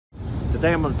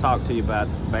Today I'm going to talk to you about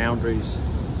boundaries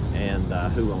and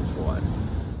who owns what.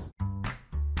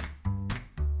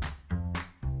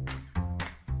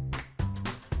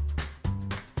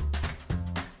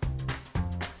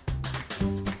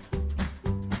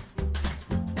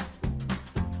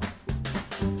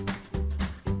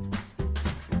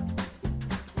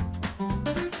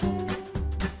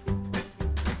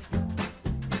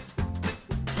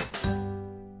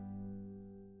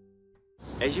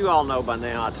 As you all know by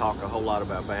now, I talk a whole lot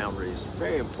about boundaries.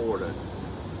 Very important.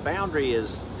 Boundary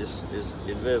is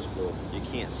invisible. You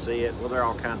can't see it. Well, there are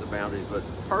all kinds of boundaries, but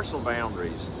personal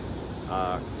boundaries,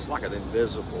 it's like an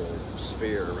invisible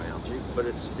sphere around you, but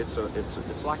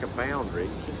it's like a boundary.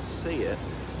 You can't see it.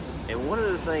 And one of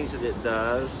the things that it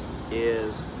does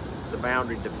is the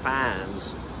boundary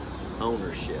defines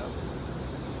ownership,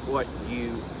 what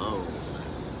you own.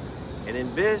 And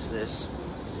in business,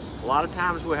 a lot of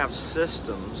times we have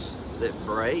systems that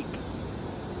break,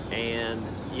 and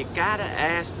you gotta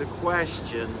ask the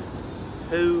question,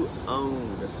 who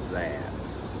owned that?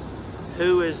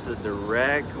 Who is the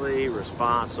directly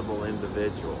responsible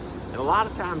individual? And a lot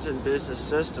of times in business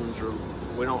systems,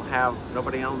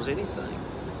 nobody owns anything.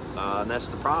 And that's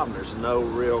the problem. There's no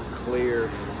real clear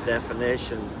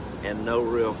definition and no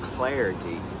real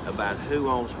clarity about who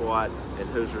owns what and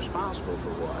who's responsible for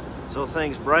what. So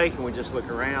things break and we just look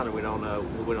around and we don't know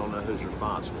who's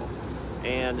responsible.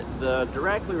 And the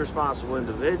directly responsible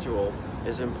individual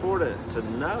is important to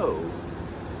know,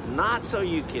 not so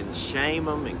you can shame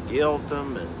them and guilt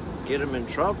them and get them in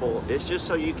trouble. It's just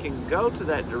so you can go to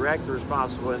that directly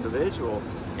responsible individual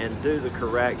and do the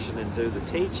correction and do the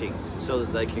teaching so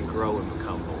that they can grow and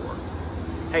become more.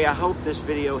 Hey, I hope this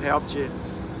video helped you.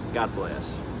 God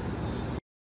bless.